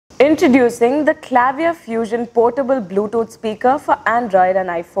Introducing the Clavier Fusion portable Bluetooth speaker for Android and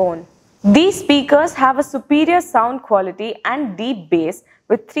iPhone. These speakers have a superior sound quality and deep bass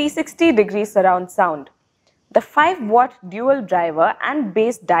with 360-degree surround sound. The 5-watt dual driver and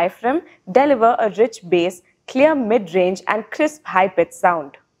bass diaphragm deliver a rich bass, clear mid-range and crisp high-pitch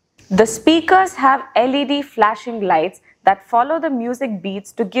sound. The speakers have LED flashing lights that follow the music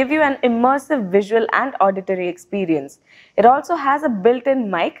beats to give you an immersive visual and auditory experience. It also has a built-in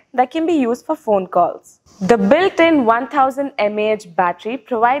mic that can be used for phone calls. The built-in 1000 mAh battery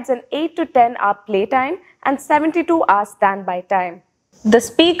provides an 8 to 10 hour playtime and 72 hours standby time. The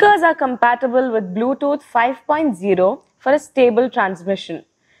speakers are compatible with Bluetooth 5.0 for a stable transmission.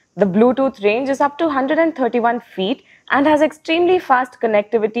 The Bluetooth range is up to 131 feet and has extremely fast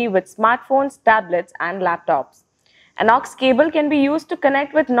connectivity with smartphones, tablets and laptops. An aux cable can be used to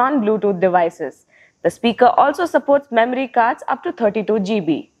connect with non-Bluetooth devices. The speaker also supports memory cards up to 32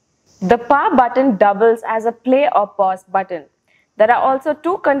 GB. The power button doubles as a play or pause button. There are also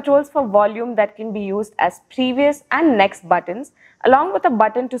two controls for volume that can be used as previous and next buttons, along with a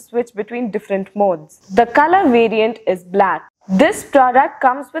button to switch between different modes. The color variant is black. This product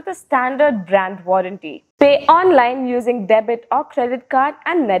comes with a standard brand warranty. Pay online using debit or credit card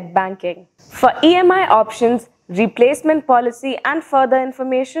and net banking. For EMI options, replacement policy and further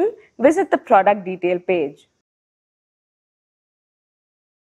information, visit the product detail page.